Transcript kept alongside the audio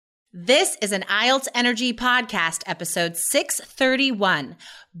This is an IELTS Energy Podcast, episode 631,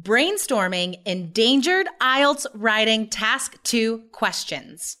 Brainstorming Endangered IELTS Writing Task 2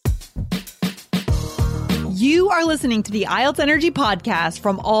 Questions. You are listening to the IELTS Energy Podcast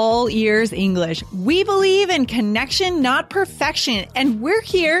from All Ears English. We believe in connection, not perfection, and we're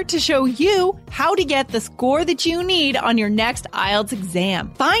here to show you how to get the score that you need on your next IELTS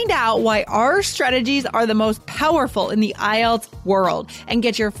exam. Find out why our strategies are the most powerful in the IELTS world and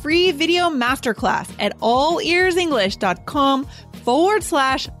get your free video masterclass at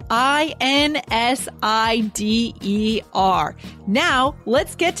allearsenglish.com/INSIDER. Now,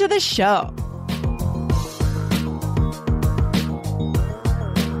 let's get to the show.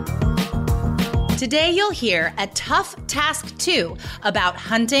 Today you'll hear a tough task 2 about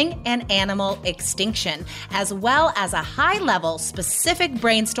hunting and animal extinction, as well as a high-level specific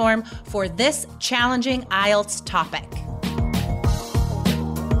brainstorm for this challenging IELTS topic.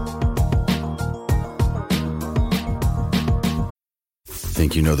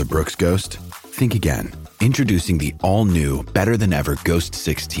 Think you know the Brooks Ghost? Think again. Introducing the all-new, better-than-ever Ghost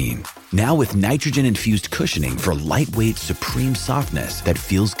 16. Now with nitrogen-infused cushioning for lightweight, supreme softness that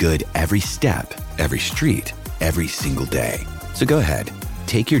feels good every step, every street, every single day. So go ahead,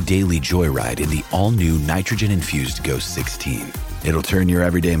 take your daily joyride in the all-new nitrogen-infused Ghost 16. It'll turn your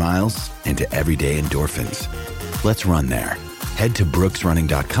everyday miles into everyday endorphins. Let's run there. Head to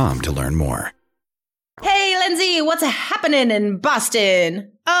brooksrunning.com to learn more. Hey, Lindsay, what's happening in Boston?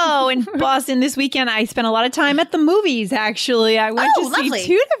 Oh, in Boston this weekend, I spent a lot of time at the movies, actually. I went to see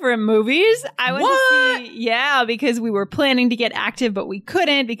 2 different movies. I went to see, because we were planning to get active, but we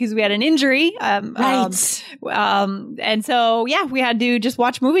couldn't because we had an injury. Right. And so, we had to just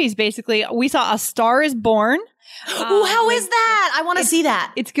watch movies, basically. We saw A Star is Born. Ooh, how is that? I want to see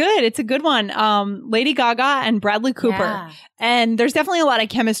that. It's good. It's a good one. Lady Gaga and Bradley Cooper. Yeah. And there's definitely a lot of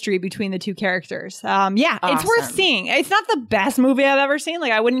chemistry between the two characters. Awesome. It's worth seeing. It's not the best movie I've ever seen.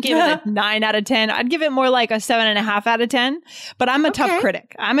 Like, I wouldn't give it a 9 out of 10. I'd give it more like a 7.5 out of 10. But I'm a tough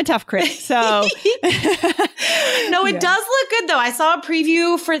critic. So. No, it does look good, though. I saw a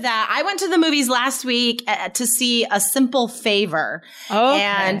preview for that. I went to the movies last week to see A Simple Favor. Okay.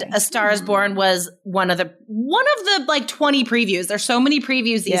 And A Star is Born was one of the like 20 previews. There's so many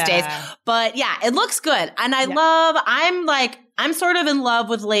previews these days. But it looks good. And I'm sort of in love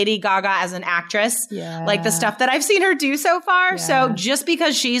with Lady Gaga as an actress. Yeah. Like the stuff that I've seen her do so far. Yeah. So just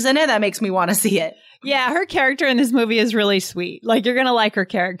because she's in it, that makes me want to see it. Yeah, her character in this movie is really sweet. Like, you're going to like her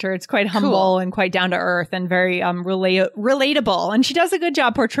character. It's quite humble and quite down to earth and very relatable. And she does a good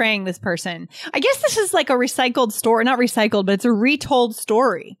job portraying this person. I guess this is like a recycled story. Not recycled, but it's a retold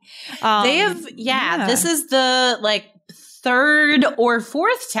story. This is the third or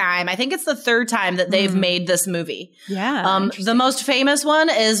fourth time. I think it's the third time that they've made this movie. Yeah. The most famous one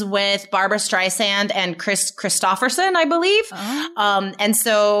is with Barbara Streisand and Chris Christopherson, I believe. Oh. And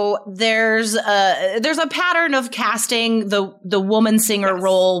so there's a pattern of casting the woman singer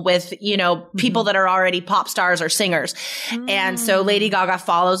role with, people that are already pop stars or singers. And so Lady Gaga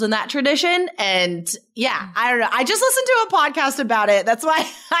follows in that tradition. And I don't know. I just listened to a podcast about it. That's why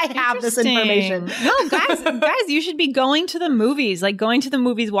I have this information. No, guys, you should be going to the movies,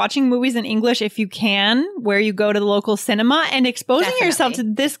 watching movies in English if you can, where you go to the local cinema and exposing yourself to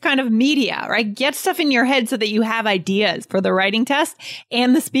this kind of media, right? Get stuff in your head so that you have ideas for the writing test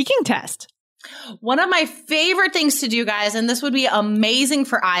and the speaking test. One of my favorite things to do, guys, and this would be amazing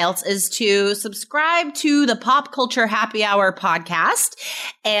for IELTS, is to subscribe to the Pop Culture Happy Hour podcast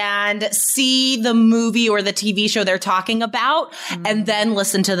and see the movie or the TV show they're talking about and then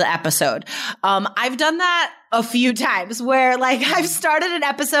listen to the episode. I've done that a few times where I've started an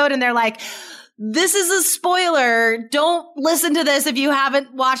episode and they're like, this is a spoiler. Don't listen to this if you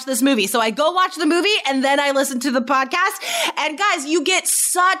haven't watched this movie. So I go watch the movie and then I listen to the podcast. And guys, you get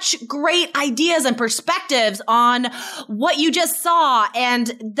such great ideas and perspectives on what you just saw. And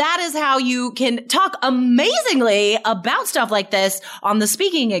that is how you can talk amazingly about stuff like this on the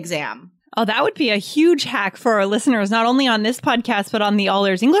speaking exam. Oh, that would be a huge hack for our listeners, not only on this podcast, but on the All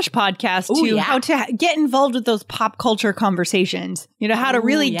Ears English podcast, how to get involved with those pop culture conversations, how to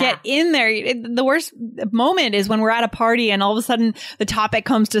really get in there. The worst moment is when we're at a party and all of a sudden the topic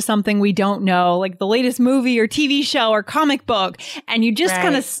comes to something we don't know, like the latest movie or TV show or comic book. And you just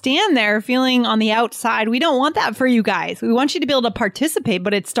kind of stand there feeling on the outside. We don't want that for you guys. We want you to be able to participate,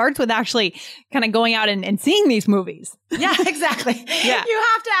 but it starts with actually kind of going out and seeing these movies. Yeah, exactly. You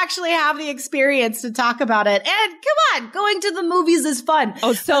have to actually have the experience to talk about it. And come on, going to the movies is fun.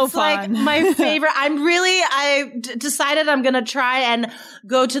 Oh, so It's fun. like my favorite. I decided I'm going to try and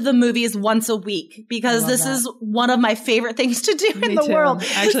go to the movies once a week because this is one of my favorite things to do in the world.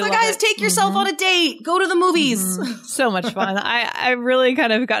 So guys, take yourself on a date, go to the movies. So much fun. I really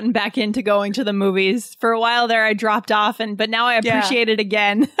kind of gotten back into going to the movies. For a while there, I dropped off, but now I appreciate it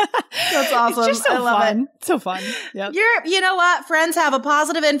again. That's awesome. It's just so fun. So fun. Yep. You know what? Friends have a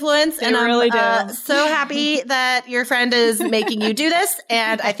positive influence, and I'm really so happy that your friend is making you do this,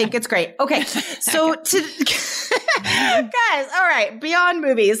 and I think it's great. Okay, so guys, all right, beyond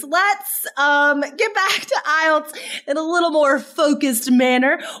movies, let's get back to IELTS in a little more focused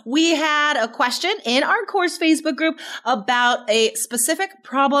manner. We had a question in our course Facebook group about a specific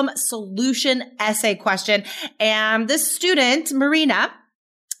problem solution essay question, and this student, Marina,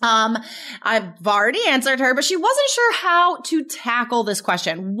 I've already answered her, but she wasn't sure how to tackle this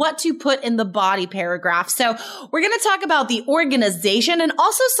question, what to put in the body paragraph. So we're going to talk about the organization and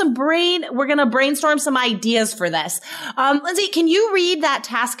also we're going to brainstorm some ideas for this. Lindsay, can you read that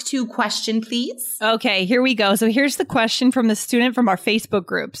task 2 question, please? Okay, here we go. So here's the question from the student from our Facebook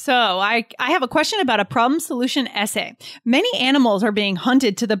group. So I have a question about a problem solution essay. Many animals are being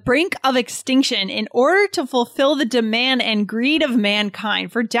hunted to the brink of extinction in order to fulfill the demand and greed of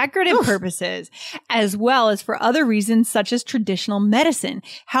mankind for decorative purposes, as well as for other reasons such as traditional medicine.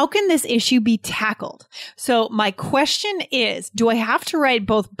 How can this issue be tackled? So my question is, do I have to write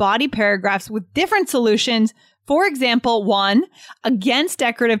both body paragraphs with different solutions? For example, 1, against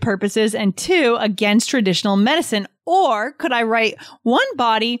decorative purposes, and 2, against traditional medicine. Or could I write one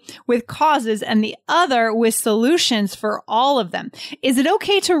body with causes and the other with solutions for all of them? Is it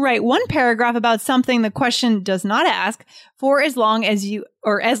okay to write one paragraph about something the question does not ask for as long as you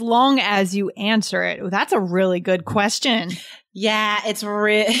answer it? Oh, that's a really good question. Yeah, it's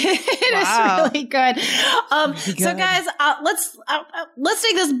really good. So guys, let's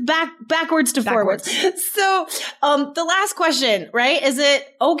take this backwards to forwards. So, the last question, right? Is it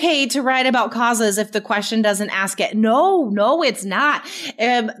okay to write about causes if the question doesn't ask it? No, it's not.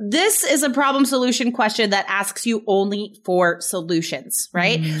 This is a problem solution question that asks you only for solutions,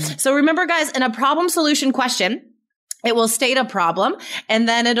 right? So remember guys, in a problem solution question, it will state a problem, and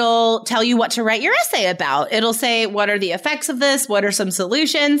then it'll tell you what to write your essay about. It'll say, what are the effects of this? What are some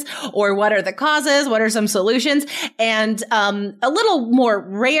solutions? Or what are the causes? What are some solutions? And a little more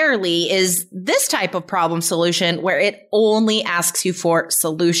rarely is this type of problem solution where it only asks you for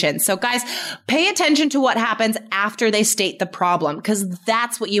solutions. So guys, pay attention to what happens after they state the problem, because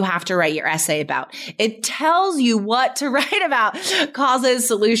that's what you have to write your essay about. It tells you what to write about, causes,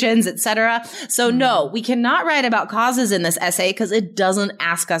 solutions, etc. So no, we cannot write about causes in this essay because it doesn't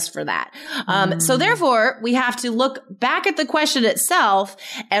ask us for that. So therefore, we have to look back at the question itself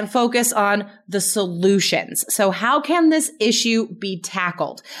and focus on the solutions. So how can this issue be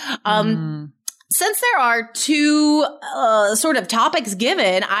tackled? Since there are 2 sort of topics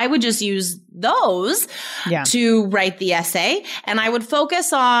given, I would just use those to write the essay, and I would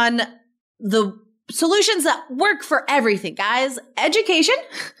focus on the solutions that work for everything, guys. Education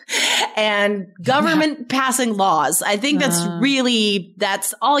and government passing laws. I think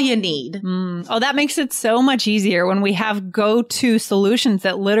that's all you need. Oh, that makes it so much easier when we have go-to solutions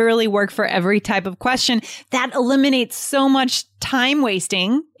that literally work for every type of question. That eliminates so much time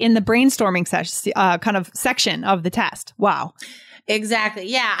wasting in the brainstorming section of the test. Wow. Exactly.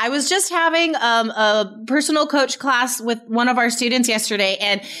 Yeah. I was just having a personal coach class with one of our students yesterday,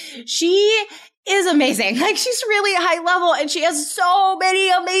 and she is amazing. Like, she's really high level and she has so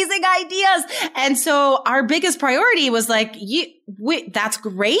many amazing ideas. And so our biggest priority was like, that's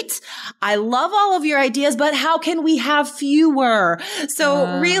great. I love all of your ideas, but how can we have fewer?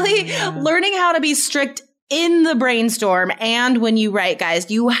 So really learning how to be strict in the brainstorm and when you write, guys,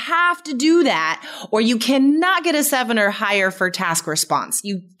 you have to do that or you cannot get a 7 or higher for task response.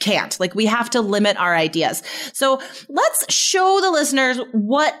 You can't. Like, we have to limit our ideas. So let's show the listeners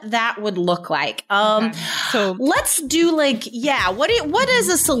what that would look like. So let's do what is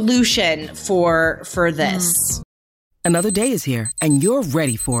a solution for this? Another day is here and you're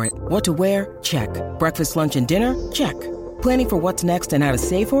ready for it. What to wear? Check. Breakfast, lunch, and dinner? Check. Planning for what's next and how to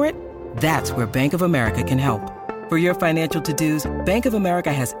save for it? That's where Bank of America can help. For your financial to-dos, Bank of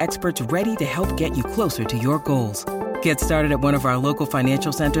America has experts ready to help get you closer to your goals. Get started at one of our local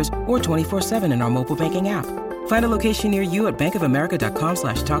financial centers or 24/7 in our mobile banking app. Find a location near you at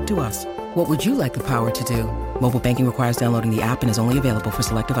bankofamerica.com/talktous. What would you like the power to do? Mobile banking requires downloading the app and is only available for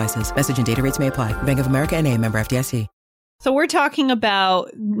select devices. Message and data rates may apply. Bank of America NA, member FDIC. So we're talking about,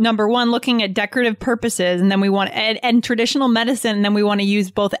 number one, looking at decorative purposes, and then we want and traditional medicine, and then we want to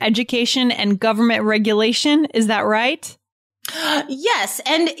use both education and government regulation. Is that right? Yes.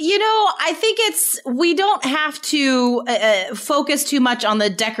 And, I think we don't have to focus too much on the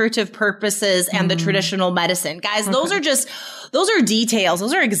decorative purposes and the traditional medicine. Guys, those are details.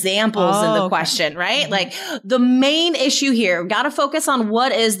 Those are examples in the question, right? Like the main issue here, got to focus on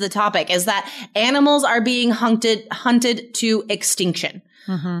what is the topic, is that animals are being hunted to extinction,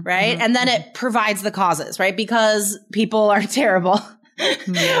 right? And then it provides the causes, right? Because people are terrible.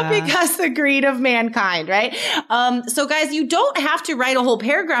 Because the greed of mankind, right? So guys, you don't have to write a whole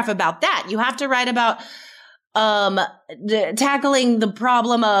paragraph about that. You have to write about tackling the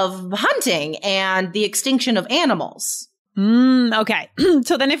problem of hunting and the extinction of animals. Okay.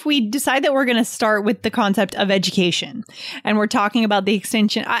 So then if we decide that we're going to start with the concept of education and we're talking about the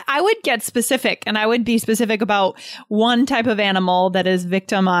extinction, I would get specific, and I would be specific about one type of animal that is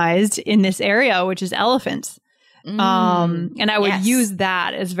victimized in this area, which is elephants. And I would use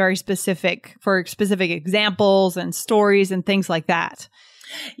that as very specific for specific examples and stories and things like that.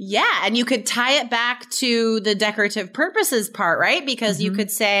 Yeah. And you could tie it back to the decorative purposes part, right? Because you could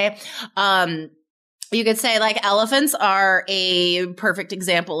say, like elephants are a perfect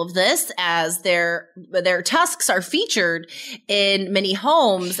example of this, as their tusks are featured in many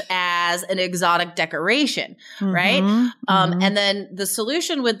homes as an exotic decoration, right? And then the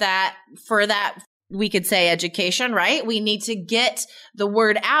solution with that, we could say education, right? We need to get the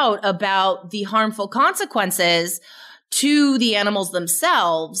word out about the harmful consequences to the animals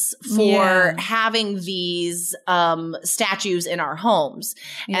themselves for having these statues in our homes,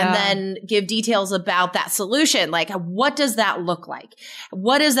 and then give details about that solution. Like, what does that look like?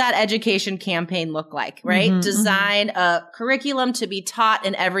 What does that education campaign look like, right? Design a curriculum to be taught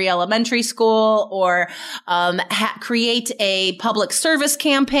in every elementary school, or create a public service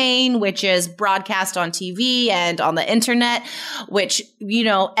campaign, which is broadcast on TV and on the internet, which,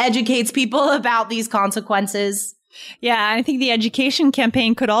 educates people about these consequences. Yeah, I think the education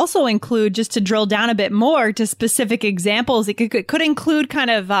campaign could also include, just to drill down a bit more to specific examples, it could include kind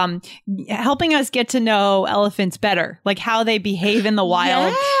of helping us get to know elephants better, like how they behave in the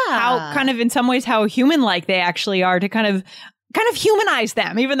wild, how kind of in some ways how human-like they actually are, to kind of humanize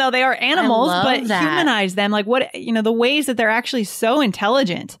them, even though they are animals, but humanize them, like what, the ways that they're actually so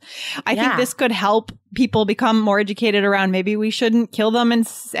intelligent. I think this could help people become more educated around, maybe we shouldn't kill them and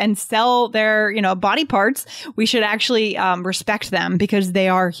sell their, body parts. We should actually respect them because they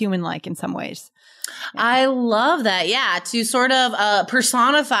are human-like in some ways. I love that. Yeah. To sort of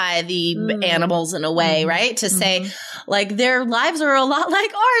personify the animals in a way, right? To say, like, their lives are a lot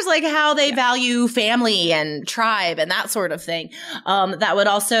like ours, like how they value family and tribe and that sort of thing. That would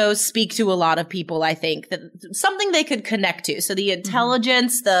also speak to a lot of people, I think, that something they could connect to. So the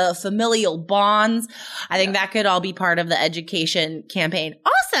intelligence, the familial bonds, I think that could all be part of the education campaign.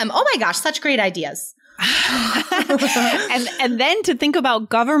 Awesome. Oh my gosh, such great ideas. and then to think about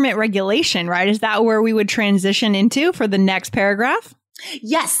government regulation, right? Is that where we would transition into for the next paragraph?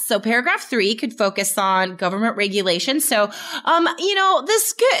 Yes. So paragraph 3 could focus on government regulation. So,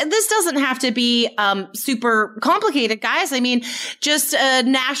 this doesn't have to be super complicated, guys. I mean, just a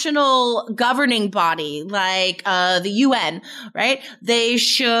national governing body like the UN, right? They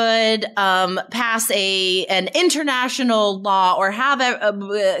should pass an international law, or have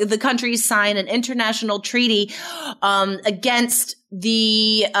the countries sign an international treaty against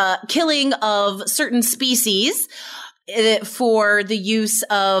the killing of certain species for the use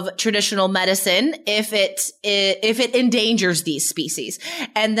of traditional medicine if it endangers these species.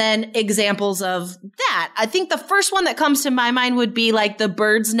 And then examples of that. I think the first one that comes to my mind would be like the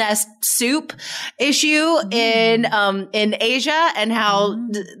bird's nest soup issue in Asia, and how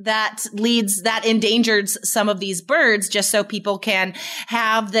that endangered some of these birds, just so people can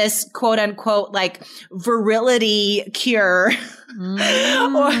have this quote unquote like virility cure.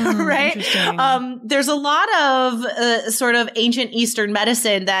 Right? There's a lot of sort of ancient Eastern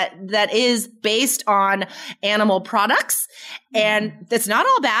medicine that is based on animal products. And it's not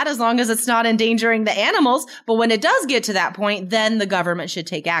all bad as long as it's not endangering the animals. But when it does get to that point, then the government should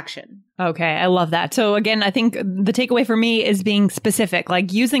take action. Okay, I love that. So again, I think the takeaway for me is being specific,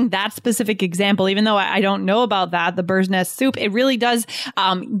 like using that specific example, even though I don't know about that, the bird's nest soup, it really does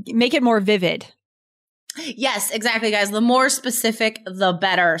make it more vivid. Yes, exactly, guys. The more specific, the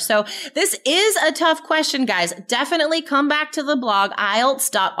better. So this is a tough question, guys. Definitely come back to the blog,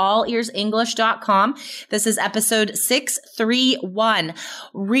 IELTS.allearsenglish.com. This is episode 631.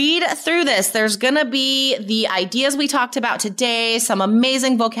 Read through this. There's going to be the ideas we talked about today, some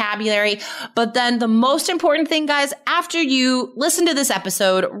amazing vocabulary. But then the most important thing, guys, after you listen to this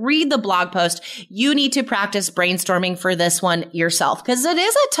episode, read the blog post, you need to practice brainstorming for this one yourself because it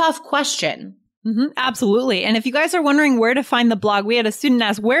is a tough question. Mm-hmm, absolutely. And if you guys are wondering where to find the blog, we had a student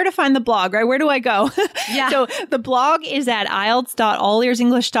ask where to find the blog, right? Where do I go? Yeah. So the blog is at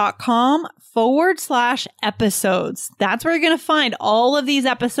IELTS.allearsenglish.com/episodes. That's where you're going to find all of these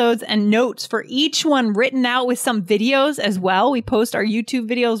episodes and notes for each one written out with some videos as well. We post our YouTube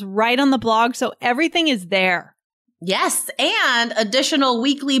videos right on the blog. So everything is there. Yes, and additional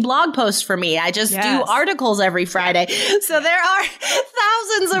weekly blog posts for me. I just do articles every Friday. So there are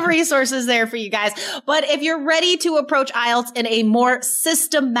thousands of resources there for you guys. But if you're ready to approach IELTS in a more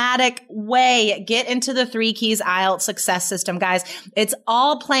systematic way, get into the 3 Keys IELTS success system, guys. It's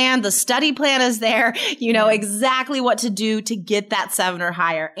all planned. The study plan is there. You know exactly what to do to get that 7 or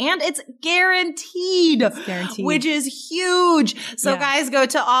higher. And it's guaranteed, which is huge. So guys, go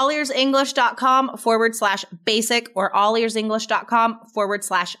to allearsenglish.com/basic or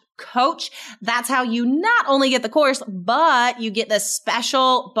allearsenglish.com/coach. That's how you not only get the course, but you get this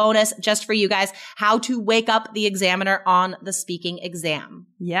special bonus just for you guys, how to wake up the examiner on the speaking exam.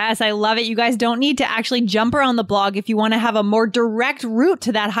 Yes, I love it. You guys don't need to actually jump around the blog. If you want to have a more direct route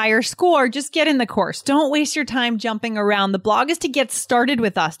to that higher score, just get in the course. Don't waste your time jumping around. The blog is to get started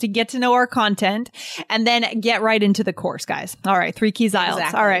with us, to get to know our content, and then get right into the course, guys. All right, 3 Keys IELTS.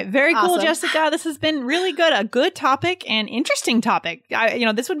 Exactly. All right, very cool, Jessica. This has been really good. A good topic and interesting topic.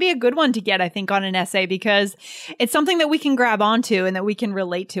 This would be a good one to get, I think, on an essay because it's something that we can grab onto and that we can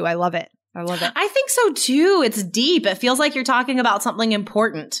relate to. I love it. I love it. I think so too. It's deep. It feels like you're talking about something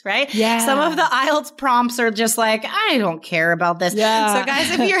important, right? Yeah. Some of the IELTS prompts are just like, I don't care about this. Yeah. So guys,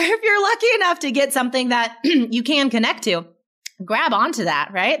 if you're lucky enough to get something that you can connect to, grab onto that,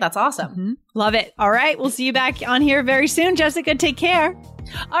 right? That's awesome. Mm-hmm. Love it. All right. We'll see you back on here very soon. Jessica, take care.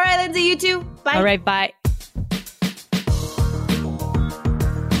 All right, Lindsay, you too. Bye. All right. Bye.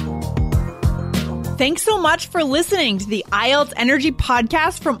 Thanks so much for listening to the IELTS Energy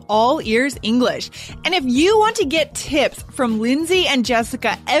Podcast from All Ears English. And if you want to get tips from Lindsay and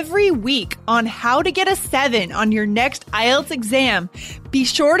Jessica every week on how to get a 7 on your next IELTS exam, be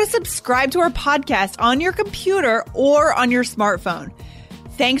sure to subscribe to our podcast on your computer or on your smartphone.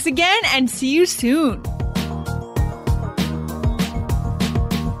 Thanks again and see you soon.